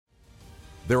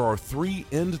There are three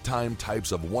end-time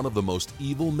types of one of the most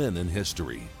evil men in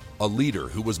history. A leader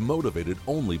who was motivated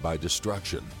only by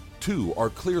destruction. Two are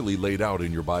clearly laid out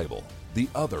in your Bible. The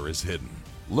other is hidden.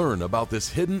 Learn about this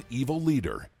hidden evil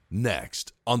leader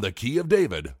next on The Key of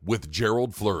David with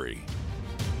Gerald Flurry.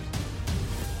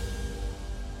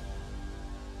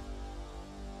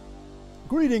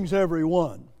 Greetings,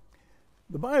 everyone.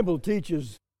 The Bible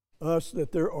teaches us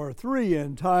that there are three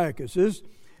Antiochuses.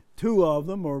 Two of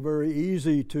them are very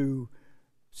easy to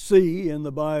see in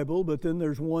the Bible, but then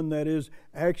there's one that is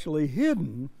actually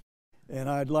hidden, and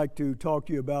I'd like to talk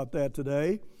to you about that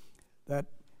today. That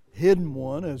hidden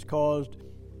one has caused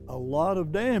a lot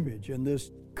of damage in this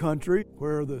country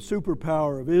where the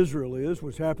superpower of Israel is,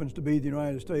 which happens to be the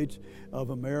United States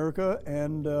of America,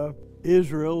 and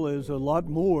Israel is a lot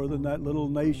more than that little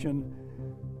nation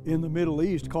in the Middle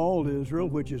East called Israel,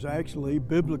 which is actually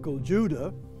biblical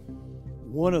Judah,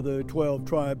 one of the 12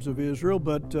 tribes of Israel.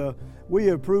 But we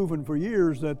have proven for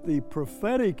years that the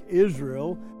prophetic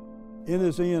Israel in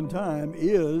this end time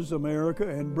is America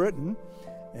and Britain,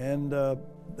 and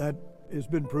that has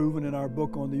been proven in our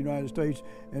book on the United States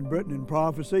and Britain in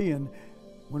prophecy. And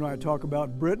when I talk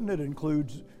about Britain, it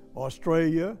includes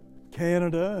Australia,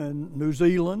 Canada, and New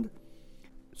Zealand.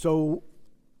 So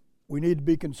we need to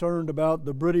be concerned about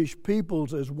the British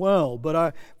peoples as well. But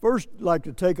I first like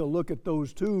to take a look at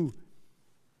those two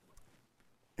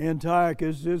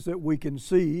Antiochuses that we can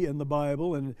see in the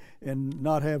Bible and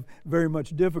not have very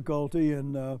much difficulty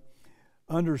in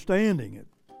understanding it.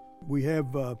 We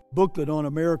have a booklet on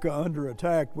America Under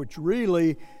Attack, which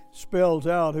really spells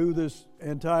out who this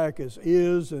Antiochus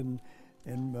is and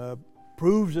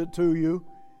proves it to you.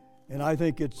 And I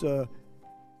think it's a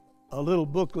little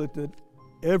booklet that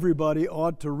everybody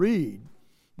ought to read.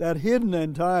 That hidden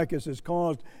Antiochus has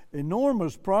caused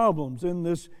enormous problems in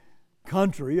this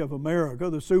country of America,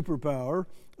 the superpower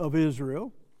of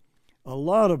Israel. A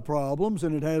lot of problems,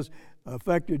 and it has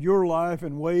affected your life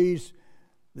in ways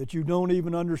that you don't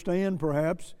even understand,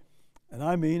 perhaps, and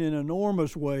I mean in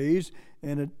enormous ways,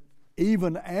 and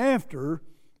even after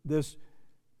this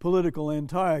political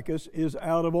Antiochus is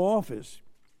out of office.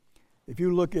 If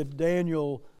you look at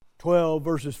Daniel 12,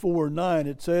 verses 4 and 9,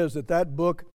 it says that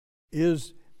book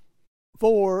is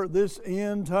for this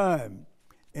end time,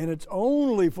 and it's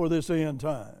only for this end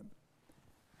time.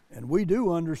 And we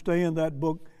do understand that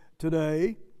book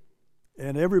today,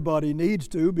 and everybody needs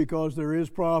to, because there is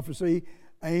prophecy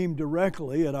aimed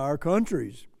directly at our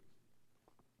countries.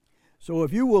 So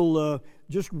if you will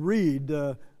just read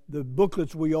the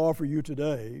booklets we offer you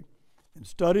today and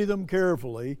study them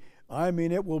carefully, I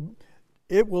mean it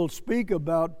will speak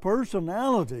about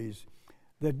personalities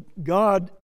that God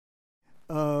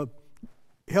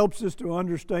helps us to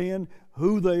understand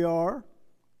who they are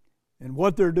and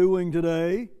what they're doing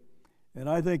today. And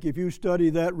I think if you study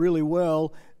that really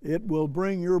well, it will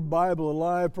bring your Bible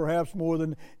alive perhaps more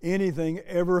than anything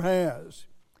ever has.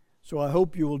 So I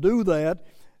hope you will do that,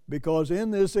 because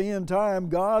in this end time,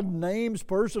 God names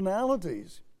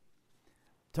personalities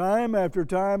time after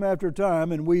time after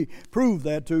time, and we prove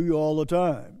that to you all the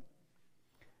time.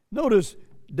 Notice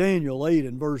Daniel 8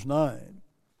 and verse 9.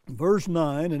 Verse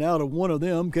 9, and out of one of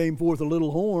them came forth a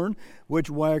little horn, which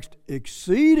waxed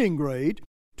exceeding great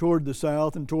toward the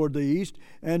south and toward the east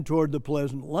and toward the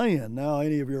pleasant land. Now,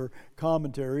 any of your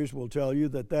commentaries will tell you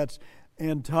that that's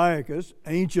Antiochus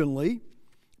anciently,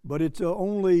 but it's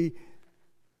only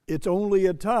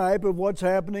a type of what's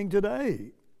happening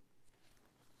today.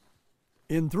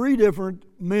 In three different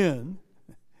men,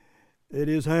 it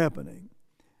is happening.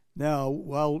 Now,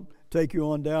 I'll take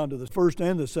you on down to the first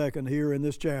and the second here in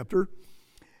this chapter,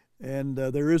 and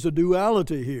there is a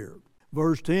duality here.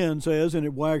 Verse 10 says, and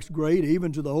it waxed great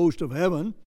even to the host of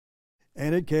heaven,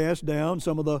 and it cast down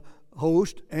some of the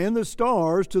host and the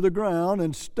stars to the ground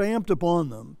and stamped upon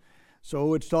them.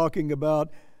 So it's talking about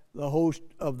the host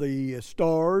of the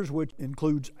stars, which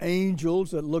includes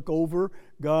angels that look over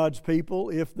God's people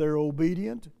if they're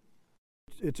obedient.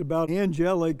 It's about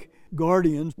angelic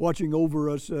guardians watching over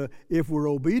us if we're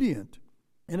obedient.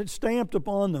 And it's stamped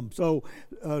upon them. So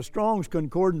Strong's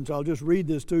Concordance, I'll just read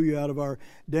this to you out of our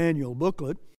Daniel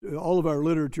booklet. All of our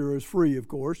literature is free, of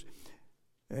course.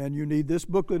 And you need this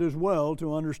booklet as well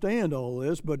to understand all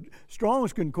this. But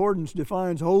Strong's Concordance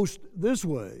defines host this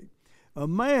way: a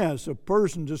mass of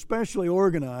persons especially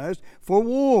organized for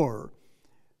war,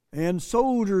 and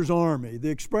soldiers' army. The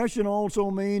expression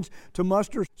also means to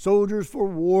muster soldiers for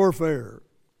warfare.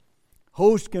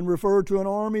 Host can refer to an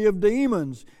army of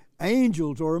demons,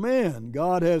 angels, or men.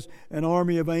 God has an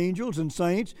army of angels and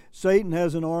saints. Satan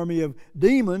has an army of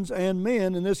demons and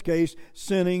men, in this case,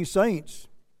 sinning saints.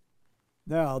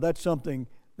 Now, that's something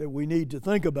that we need to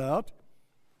think about.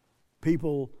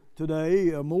 People today,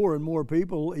 more and more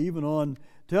people, even on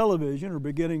television, are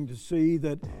beginning to see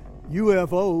that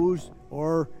UFOs,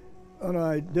 or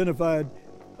unidentified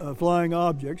flying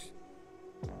objects,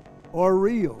 are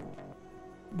real.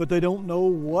 But they don't know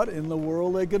what in the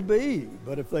world they could be.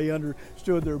 But if they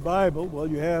understood their Bible, well,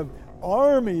 you have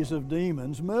armies of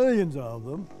demons, millions of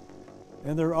them,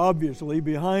 and they're obviously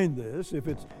behind this if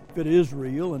it is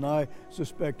real, and I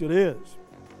suspect it is.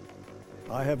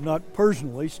 I have not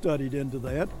personally studied into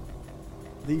that.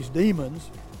 These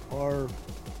demons are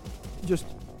just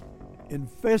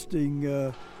infesting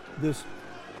this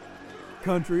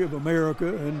country of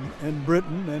America and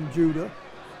Britain and Judah,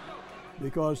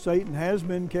 because Satan has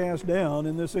been cast down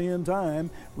in this end time.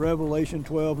 Revelation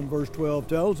 12 and verse 12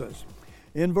 tells us.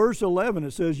 In verse 11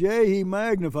 it says, "Yea, he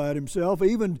magnified himself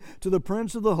even to the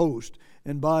prince of the host,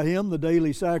 and by him the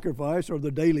daily sacrifice," or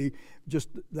the daily,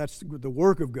 that's the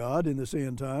work of God in this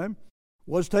end time,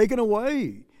 "was taken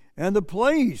away, and the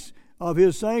place of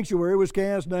his sanctuary was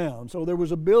cast down." So there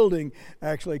was a building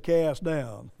actually cast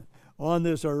down on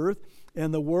this earth,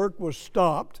 and the work was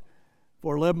stopped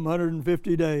for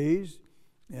 1150 days.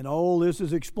 And all this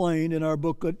is explained in our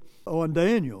booklet on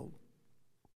Daniel.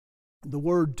 The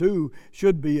word, too,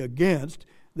 should be against.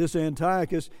 This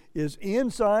Antiochus is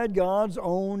inside God's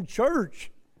own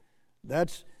church.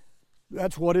 That's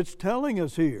what it's telling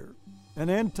us here. An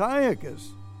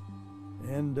Antiochus.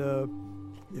 And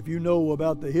if you know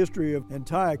about the history of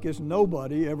Antiochus,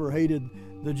 nobody ever hated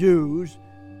the Jews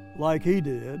like he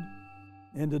did.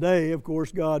 And today, of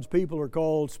course, God's people are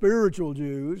called spiritual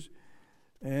Jews.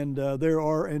 And there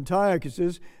are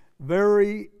Antiochuses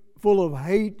very full of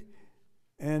hate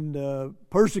and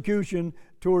persecution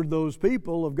toward those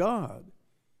people of God,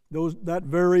 that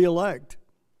very elect.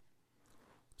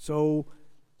 So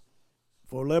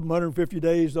for 1150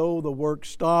 days, though, the work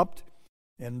stopped,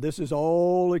 and this is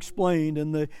all explained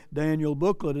in the Daniel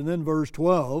booklet. And then verse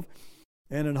 12,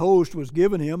 "And an host was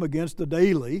given him against the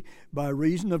daily by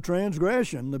reason of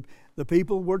transgression." The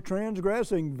people were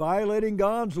transgressing, violating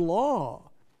God's law.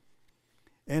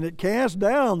 "And it cast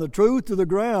down the truth to the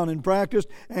ground and practiced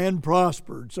and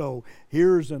prospered." So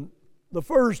here's the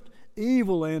first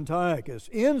evil Antiochus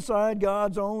inside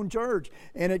God's own church,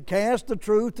 and it cast the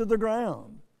truth to the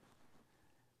ground.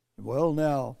 Well,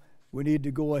 now we need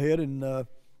to go ahead and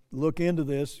look into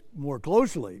this more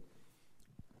closely.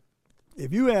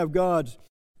 If you have God's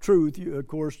truth, of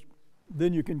course,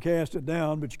 then you can cast it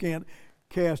down, but you can't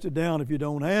cast it down if you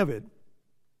don't have it.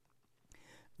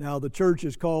 Now, the church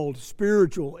is called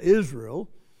spiritual Israel,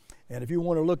 and if you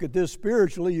want to look at this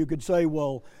spiritually, you could say,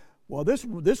 well, this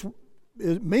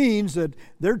it means that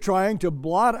they're trying to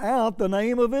blot out the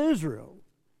name of Israel.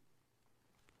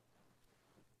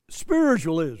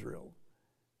 Spiritual Israel.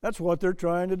 That's what they're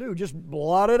trying to do. Just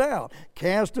blot it out.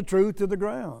 Cast the truth to the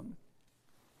ground.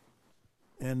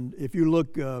 And if you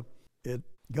look at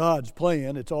God's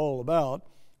plan, it's all about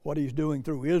what He's doing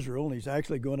through Israel, and He's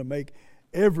actually going to make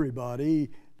everybody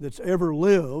that's ever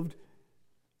lived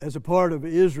as a part of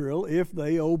Israel if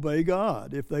they obey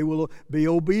God, if they will be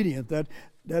obedient.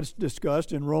 That's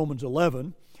discussed in Romans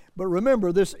 11. But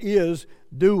remember, this is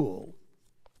dual.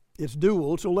 It's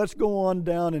dual. So let's go on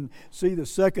down and see the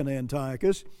second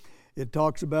Antiochus. It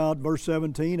talks about, verse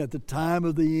 17, at the time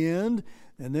of the end.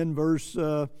 And then verse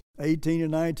 18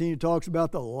 and 19, it talks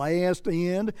about the last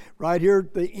end. Right here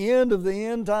at the end of the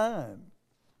end time.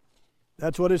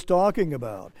 That's what it's talking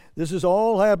about. This is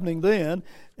all happening then.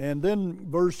 And then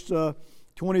verse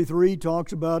 23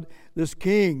 talks about this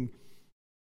king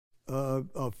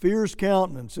of fierce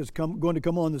countenance is going to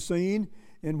come on the scene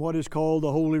in what is called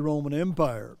the Holy Roman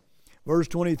Empire. Verse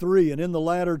 23, "And in the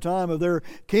latter time of their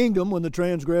kingdom, when the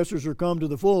transgressors are come to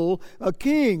the full, a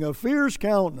king of fierce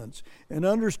countenance and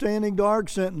understanding dark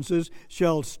sentences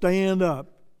shall stand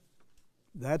up."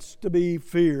 That's to be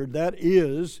feared. That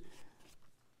is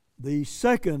the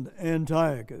second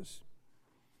Antiochus.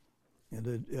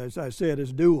 And as I said,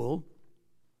 it's dual.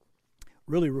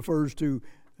 Really refers to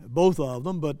both of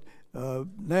them, but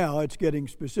now it's getting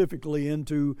specifically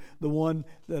into the one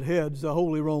that heads the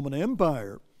Holy Roman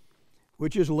Empire,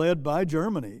 which is led by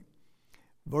Germany.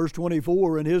 Verse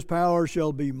 24, "And his power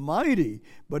shall be mighty,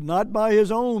 but not by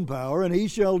his own power, and he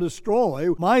shall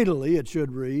destroy mightily," it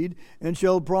should read, "and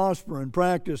shall prosper and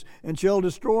practice, and shall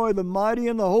destroy the mighty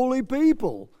and the holy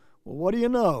people." Well, what do you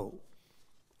know?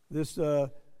 This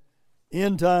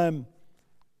end-time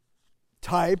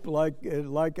type,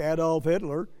 like Adolf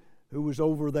Hitler, who was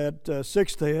over that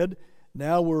sixth head,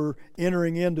 now we're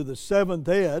entering into the seventh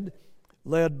head,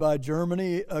 led by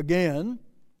Germany again.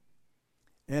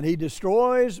 And he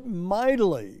destroys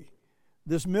mightily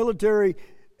This military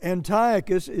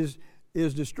Antiochus is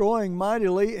destroying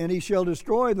mightily, and he shall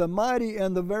destroy the mighty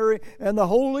and the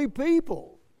holy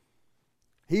people.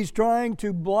 He's trying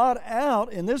to blot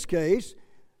out, in this case,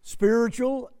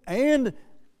 spiritual and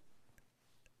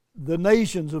the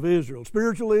nations of Israel,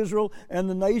 spiritual Israel and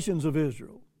the nations of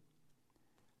Israel.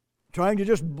 Trying to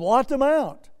just blot them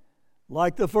out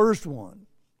like the first one.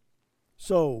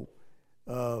 So,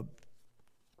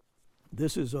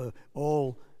 this is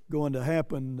all going to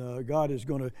happen. God is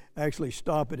going to actually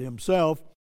stop it himself,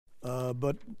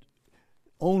 but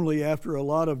only after a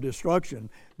lot of destruction.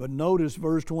 But notice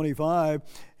verse 25,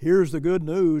 here's the good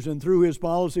news, and through his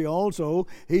policy also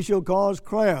he shall cause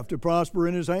craft to prosper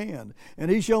in his hand,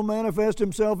 and he shall manifest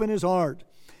himself in his heart,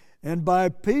 and by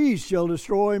peace shall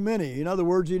destroy many. In other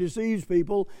words, he deceives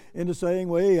people into saying,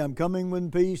 well, hey, I'm coming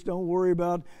with peace, don't worry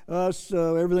about us,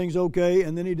 everything's okay,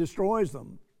 and then he destroys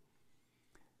them.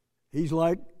 He's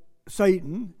like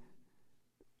Satan,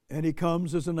 and he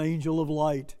comes as an angel of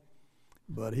light,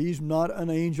 but he's not an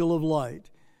angel of light.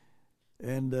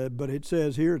 And but it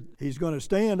says here, he's going to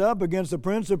stand up against the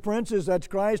Prince of Princes, that's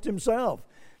Christ himself,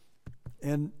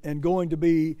 and going to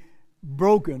be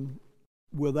broken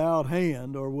without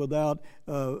hand or without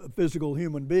physical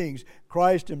human beings.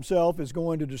 Christ himself is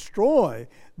going to destroy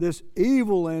this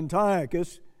evil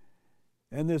Antiochus,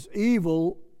 and this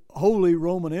evil Holy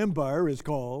Roman Empire is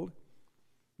called,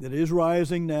 that is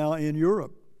rising now in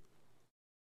Europe.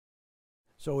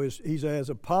 So he has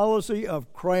a policy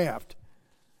of craft,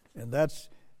 and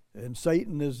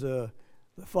Satan is the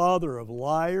father of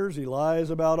liars. He lies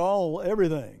about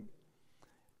everything,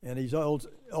 and he's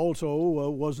also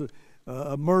was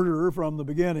a murderer from the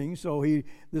beginning. So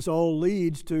this all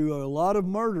leads to a lot of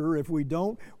murder if we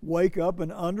don't wake up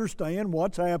and understand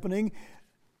what's happening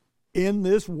in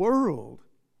this world.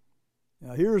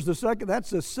 Now here's the second.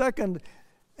 That's the second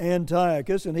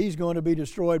Antiochus, and he's going to be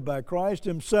destroyed by Christ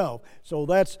himself. So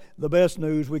that's the best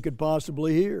news we could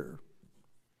possibly hear.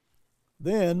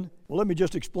 Then, let me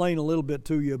just explain a little bit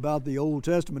to you about the Old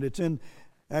Testament. It's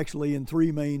actually in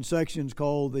three main sections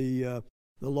called the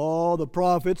Law, the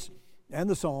Prophets, and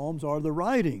the Psalms are the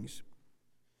writings.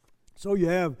 So you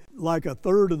have like a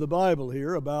third of the Bible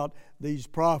here about these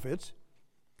prophets.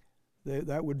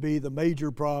 That would be the major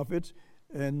prophets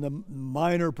and the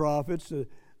minor prophets,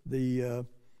 the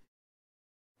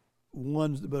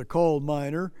ones that are called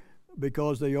minor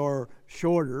because they are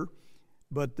shorter,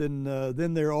 but then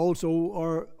there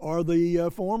also are the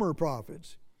former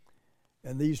prophets,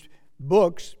 and these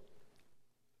books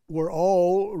were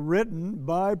all written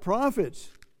by prophets.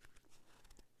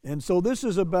 And so this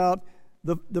is about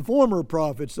the former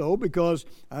prophets, though, because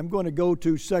I'm going to go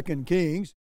to 2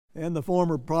 Kings, and the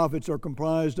former prophets are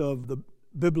comprised of the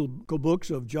biblical books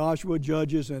of Joshua,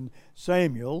 Judges, and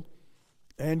Samuel,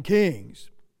 and Kings.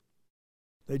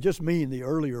 They just mean the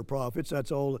earlier prophets.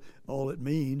 That's all it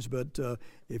means. But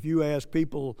if you ask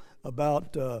people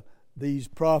about these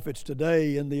prophets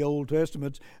today in the Old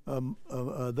Testament,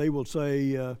 they will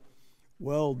say,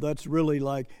 well, that's really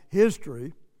like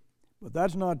history. But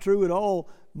that's not true at all.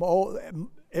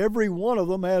 Every one of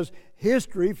them has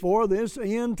history for this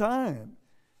end time.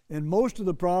 And most of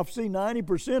the prophecy,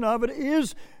 90% of it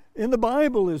is in the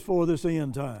Bible, is for this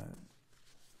end time.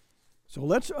 So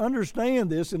let's understand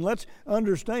this, and let's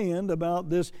understand about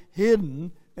this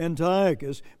hidden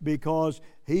Antiochus, because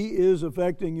he is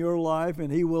affecting your life, and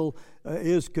he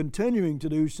is continuing to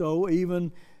do so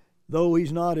even though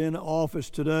he's not in office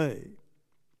today.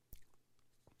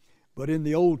 But in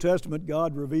the Old Testament,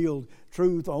 God revealed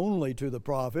truth only to the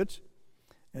prophets,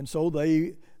 and so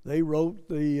they wrote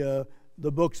the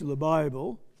books of the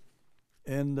Bible,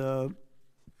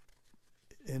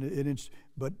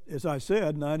 but as I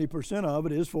said, 90% of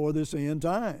it is for this end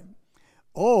time.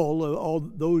 All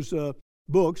those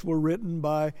books were written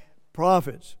by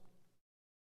prophets.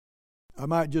 I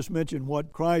might just mention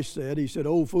what Christ said. He said,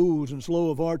 "O fools and slow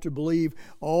of heart to believe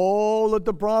all that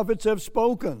the prophets have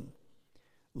spoken."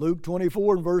 Luke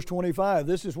 24 and verse 25.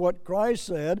 This is what Christ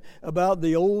said about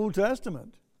the Old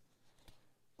Testament.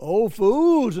 "O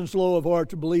fools and slow of heart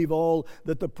to believe all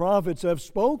that the prophets have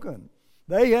spoken."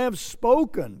 They have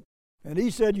spoken. And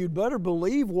he said, you'd better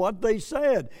believe what they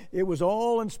said. It was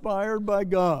all inspired by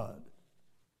God.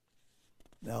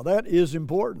 Now that is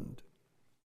important.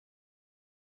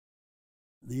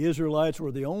 The Israelites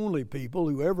were the only people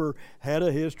who ever had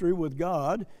a history with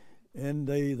God, and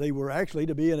they were actually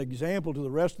to be an example to the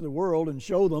rest of the world and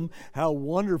show them how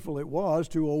wonderful it was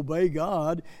to obey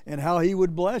God and how He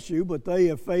would bless you, but they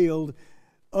have failed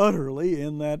utterly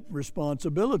in that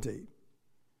responsibility.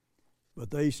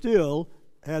 But they still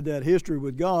had that history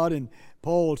with God, and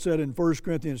Paul said in 1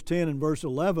 Corinthians 10 and verse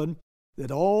 11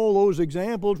 that all those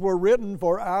examples were written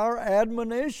for our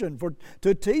admonition,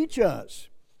 to teach us.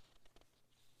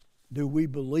 Do we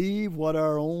believe what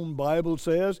our own Bible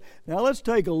says? Now let's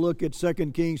take a look at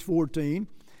 2 Kings 14,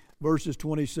 verses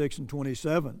 26 and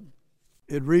 27.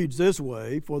 It reads this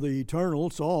way, "For the Eternal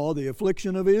saw the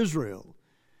affliction of Israel."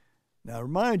 Now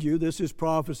remind you, this is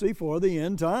prophecy for the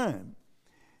end time.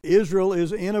 Israel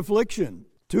is in affliction.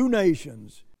 Two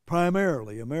nations,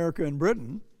 primarily America and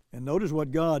Britain. And notice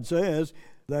what God says,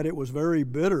 that it was very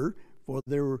bitter, for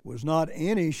there was not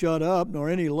any shut up, nor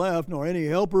any left, nor any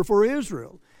helper for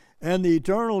Israel. And the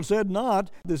Eternal said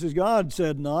not, this is God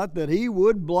said not, that he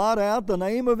would blot out the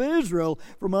name of Israel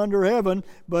from under heaven,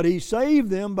 but he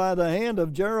saved them by the hand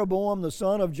of Jeroboam the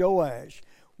son of Joash.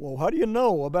 Well, how do you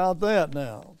know about that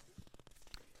now?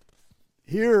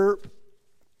 Here,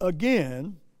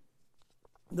 again,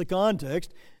 the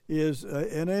context is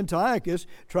an Antiochus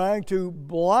trying to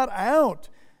blot out.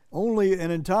 Only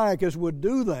an Antiochus would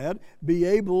do that, be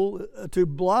able to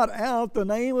blot out the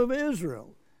name of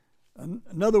Israel.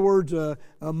 In other words, a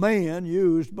man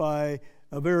used by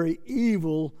a very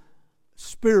evil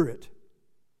spirit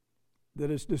that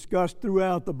is discussed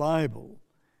throughout the Bible.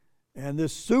 And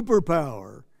this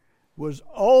superpower was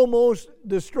almost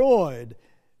destroyed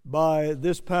by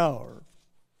this power.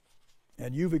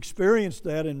 And you've experienced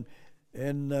that in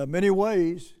many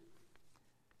ways.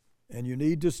 And you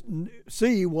need to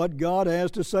see what God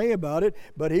has to say about it.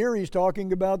 But here he's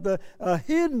talking about a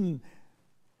hidden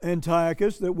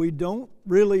Antiochus that we don't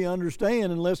really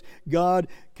understand unless God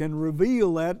can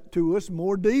reveal that to us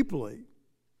more deeply.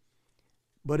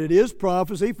 But it is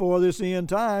prophecy for this end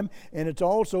time, and it's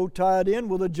also tied in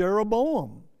with a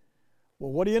Jeroboam.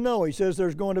 Well, what do you know? He says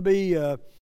there's going to be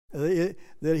that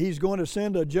he's going to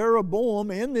send a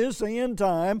Jeroboam in this end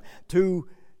time to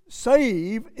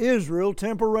save Israel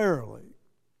temporarily.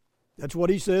 That's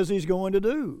what he says he's going to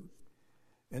do.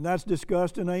 And that's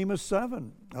discussed in Amos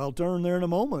 7. I'll turn there in a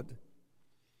moment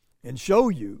and show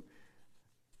you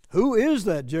who is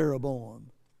that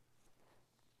Jeroboam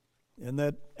and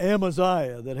that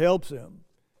Amaziah that helps him.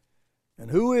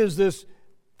 And who is this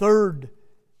third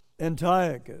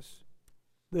Antiochus,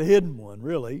 the hidden one,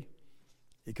 really.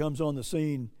 He comes on the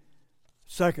scene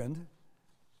second,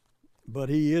 but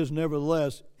he is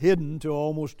nevertheless hidden to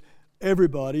almost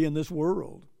everybody in this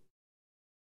world.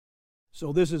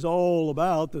 So this is all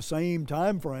about the same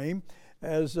time frame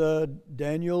as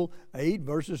Daniel 8,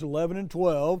 verses 11 and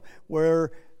 12,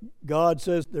 where God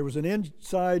says there was an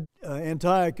inside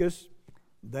Antiochus,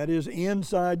 that is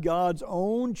inside God's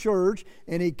own church,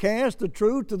 and he cast the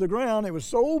truth to the ground. It was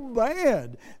so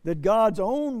bad that God's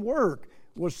own work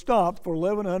was stopped for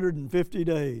 1,150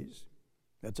 days.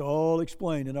 That's all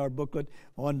explained in our booklet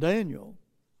on Daniel.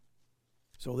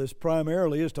 So this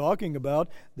primarily is talking about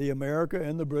the America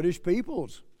and the British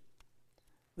peoples.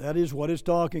 That is what it's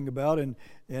talking about,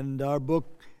 and our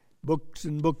books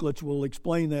and booklets will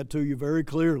explain that to you very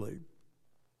clearly.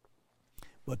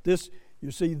 But this,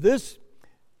 you see, this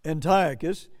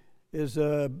Antiochus is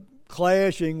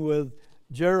clashing with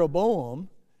Jeroboam,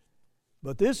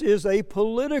 but this is a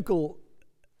political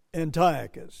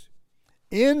Antiochus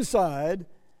inside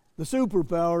the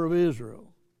superpower of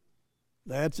Israel.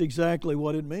 That's exactly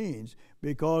what it means,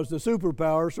 because the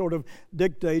superpower sort of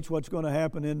dictates what's going to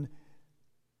happen in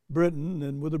Britain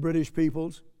and with the British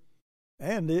peoples,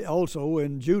 and also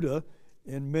in Judah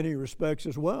in many respects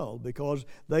as well, because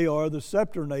they are the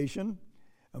scepter nation.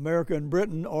 America and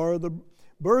Britain are the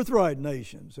birthright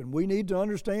nations, and we need to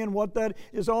understand what that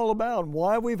is all about and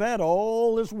why we've had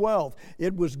all this wealth.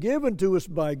 It was given to us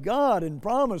by God and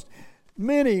promised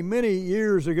many, many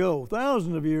years ago,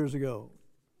 thousands of years ago.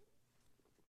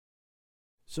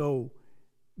 So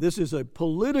this is a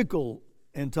political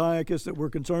Antiochus that we're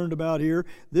concerned about here.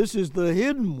 This is the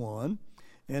hidden one,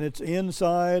 and it's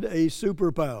inside a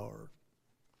superpower.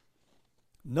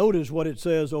 Notice what it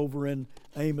says over in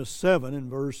Amos 7 in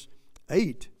verse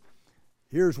 8.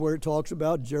 Here's where it talks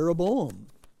about Jeroboam.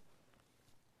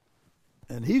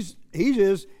 And he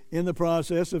is in the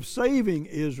process of saving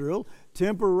Israel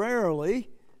temporarily,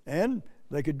 and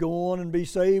they could go on and be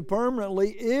saved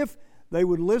permanently if they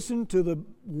would listen to the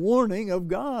warning of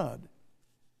God.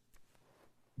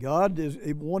 God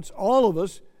wants all of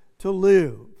us to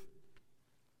live.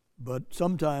 But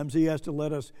sometimes he has to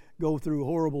let us go through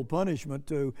horrible punishment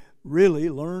to really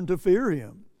learn to fear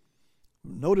him.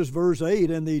 Notice verse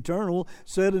 8, and the Eternal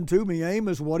said unto me,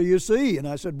 Amos, what do you see? And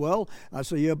I said, well, I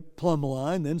see a plumb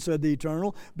line. Then said the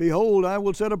Eternal, behold, I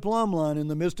will set a plumb line in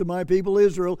the midst of my people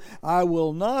Israel. I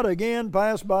will not again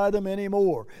pass by them any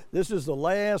more. This is the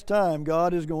last time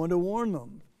God is going to warn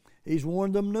them. He's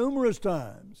warned them numerous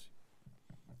times,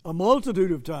 a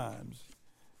multitude of times,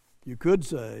 you could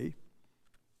say,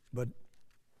 but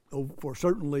for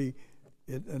certainly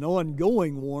an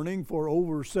ongoing warning for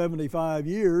over 75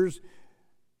 years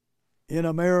in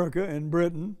America and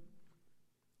Britain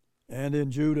and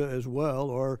in Judah as well,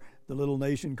 or the little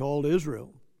nation called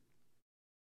Israel.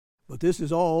 But this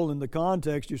is all in the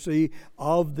context, you see,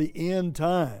 of the end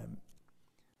time.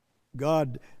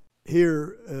 God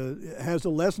here has a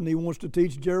lesson He wants to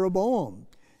teach Jeroboam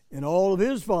and all of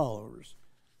his followers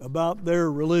about their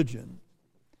religion.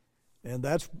 And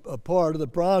that's a part of the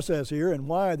process here, and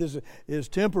why this is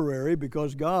temporary,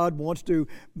 because God wants to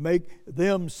make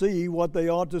them see what they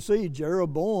ought to see.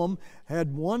 Jeroboam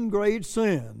had one great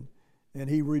sin, and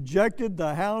he rejected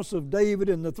the house of David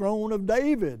and the throne of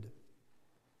David.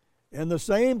 And the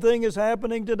same thing is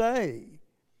happening today.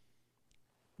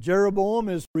 Jeroboam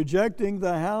is rejecting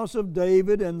the house of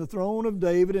David and the throne of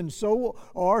David, and so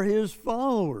are his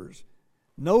followers.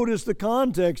 Notice the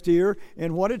context here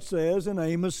and what it says in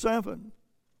Amos 7.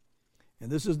 And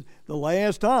this is the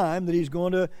last time that he's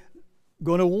going to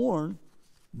warn.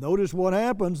 Notice what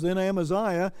happens. Then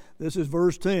Amaziah, this is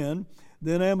verse 10,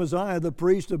 then Amaziah the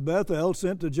priest of Bethel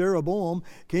sent to Jeroboam,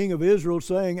 king of Israel,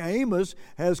 saying, Amos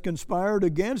has conspired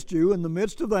against you in the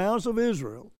midst of the house of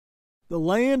Israel. The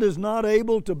land is not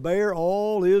able to bear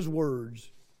all his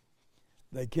words.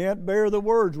 They can't bear the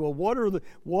words. Well,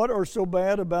 what are so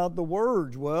bad about the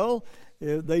words? Well,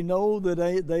 they know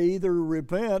that they either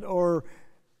repent or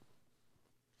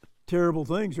terrible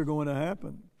things are going to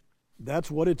happen.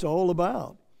 That's what it's all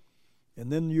about.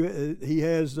 And then he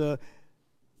has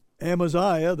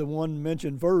Amaziah, the one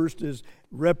mentioned first, is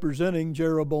representing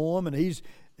Jeroboam, and he's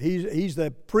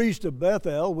the priest of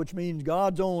Bethel, which means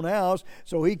God's own house.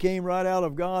 So he came right out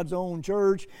of God's own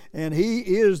church, and he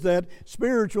is that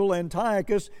spiritual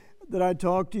Antiochus that I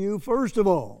talked to you first of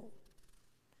all.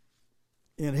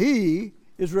 And he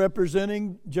is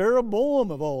representing Jeroboam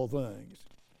of all things,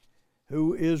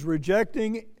 who is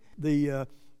rejecting the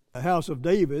house of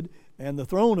David and the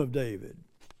throne of David.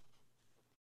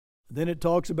 Then it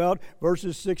talks about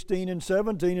verses 16 and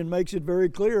 17 and makes it very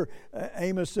clear.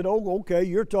 Amos said, oh, okay,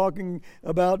 you're talking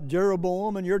about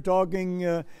Jeroboam and you're talking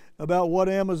about what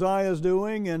Amaziah is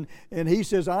doing. And he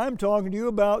says, I'm talking to you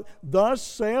about thus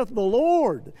saith the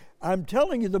Lord. I'm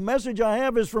telling you the message I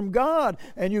have is from God,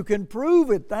 and you can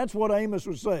prove it. That's what Amos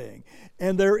was saying.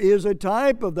 And there is a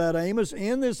type of that Amos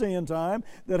in this end time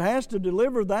that has to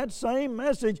deliver that same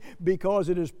message, because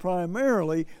it is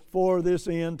primarily for this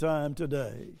end time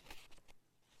today.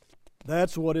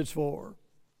 That's what it's for.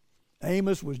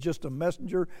 Amos was just a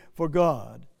messenger for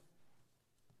God.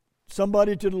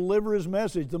 Somebody to deliver his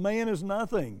message. The man is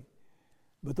nothing,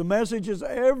 but the message is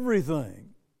everything.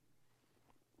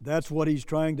 That's what he's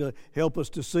trying to help us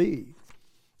to see.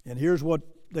 And here's what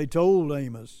they told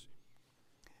Amos.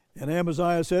 And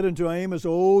Amaziah said unto Amos,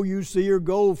 O you seer,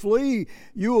 go, flee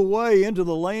you away into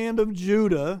the land of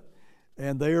Judah,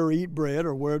 and there eat bread,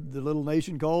 or where the little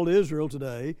nation called Israel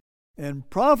today, and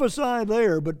prophesy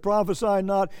there, but prophesy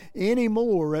not any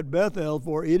more at Bethel,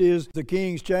 for it is the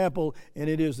king's chapel, and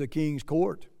it is the king's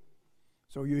court.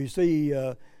 So you see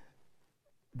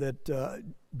that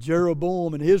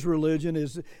Jeroboam and his religion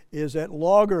is at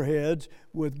loggerheads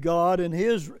with God and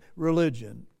his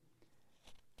religion.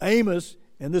 Amos,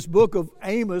 and this book of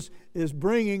Amos, is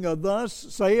bringing a thus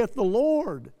saith the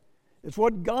Lord. It's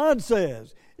what God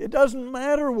says. It doesn't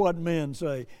matter what men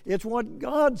say. It's what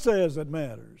God says that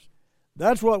matters.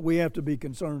 That's what we have to be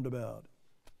concerned about.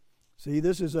 See,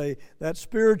 this is that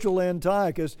spiritual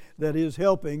Antiochus that is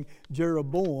helping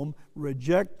Jeroboam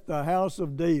reject the house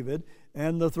of David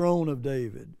and the throne of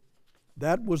David.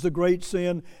 That was the great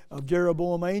sin of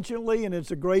Jeroboam anciently, and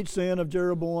it's a great sin of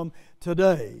Jeroboam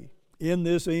today in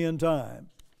this end time.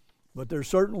 But there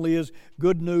certainly is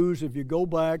good news if you go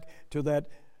back to that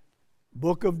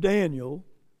book of Daniel,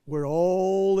 where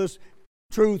all this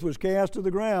truth was cast to the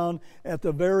ground. At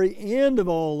the very end of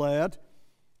all that,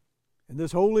 in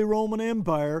this Holy Roman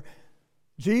Empire,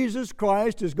 Jesus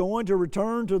Christ is going to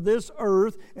return to this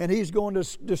earth, and He's going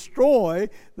to destroy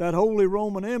that Holy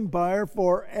Roman Empire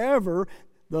forever.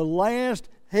 The last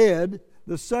head,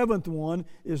 the seventh one,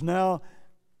 is now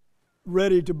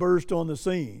ready to burst on the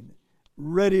scene,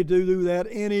 ready to do that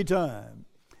any time,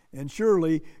 and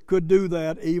surely could do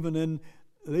that even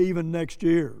next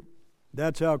year.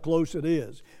 That's how close it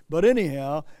is. But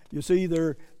anyhow, you see,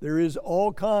 there is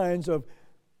all kinds of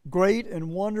great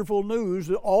and wonderful news.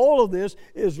 All of this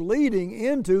is leading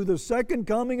into the second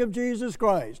coming of Jesus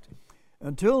Christ.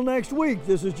 Until next week,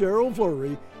 this is Gerald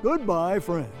Flurry. Goodbye,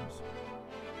 friends.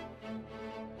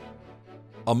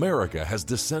 America has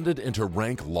descended into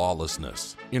rank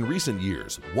lawlessness. In recent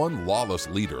years, one lawless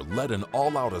leader led an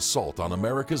all-out assault on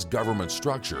America's government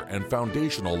structure and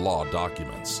foundational law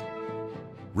documents.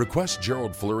 Request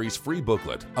Gerald Flurry's free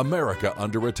booklet, America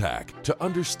Under Attack, to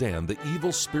understand the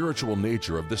evil spiritual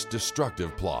nature of this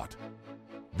destructive plot.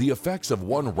 The effects of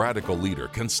one radical leader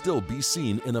can still be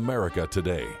seen in America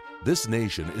today. This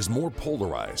nation is more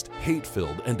polarized,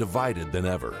 hate-filled, and divided than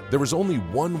ever. There is only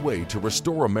one way to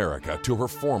restore America to her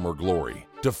former glory.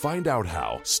 To find out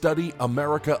how, study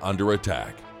America Under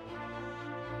Attack.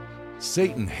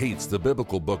 Satan hates the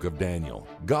biblical book of Daniel.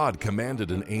 God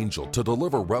commanded an angel to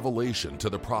deliver revelation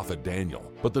to the prophet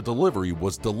Daniel, but the delivery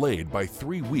was delayed by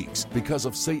 3 weeks because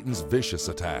of Satan's vicious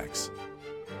attacks.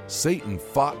 Satan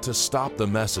fought to stop the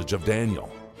message of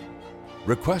Daniel.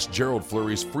 Request Gerald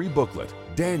Flurry's free booklet,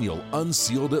 Daniel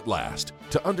Unsealed at Last,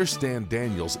 to understand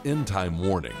Daniel's end-time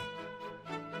warning.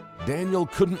 Daniel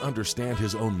couldn't understand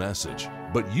his own message,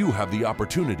 but you have the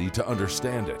opportunity to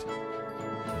understand it.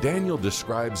 Daniel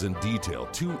describes in detail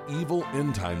 2 evil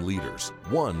end-time leaders,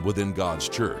 one within God's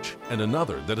church, and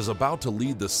another that is about to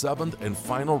lead the 7th and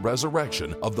final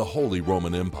resurrection of the Holy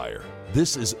Roman Empire.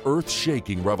 This is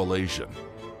earth-shaking revelation.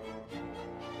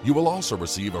 You will also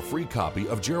receive a free copy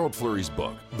of Gerald Flurry's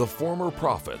book, The Former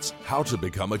Prophets: How to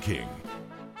Become a King.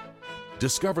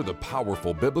 Discover the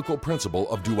powerful biblical principle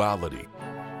of duality.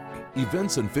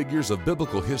 Events and figures of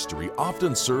biblical history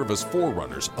often serve as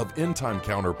forerunners of end-time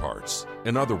counterparts.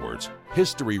 In other words,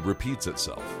 history repeats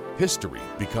itself. History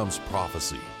becomes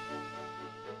prophecy.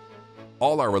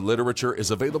 All our literature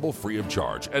is available free of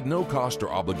charge at no cost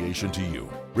or obligation to you.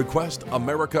 Request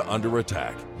America Under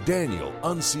Attack, Daniel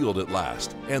Unsealed at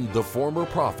Last, and The Former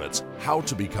Prophets: How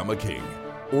to Become a King.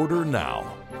 Order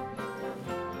now.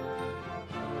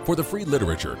 For the free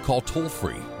literature, call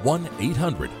toll-free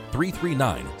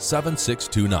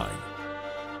 1-800-339-7629.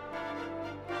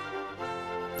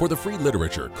 For the free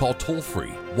literature, call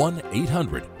toll-free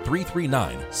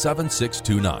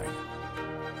 1-800-339-7629.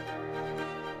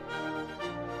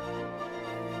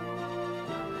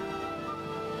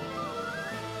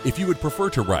 If you would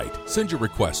prefer to write, send your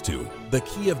request to The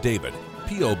Key of David,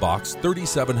 P.O. Box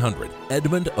 3700,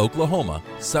 Edmond, Oklahoma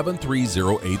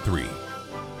 73083.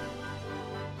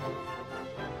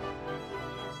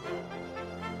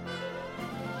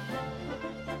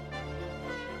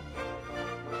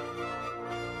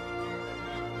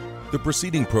 The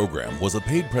preceding program was a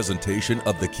paid presentation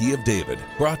of The Key of David,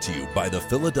 brought to you by the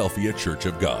Philadelphia Church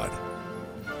of God.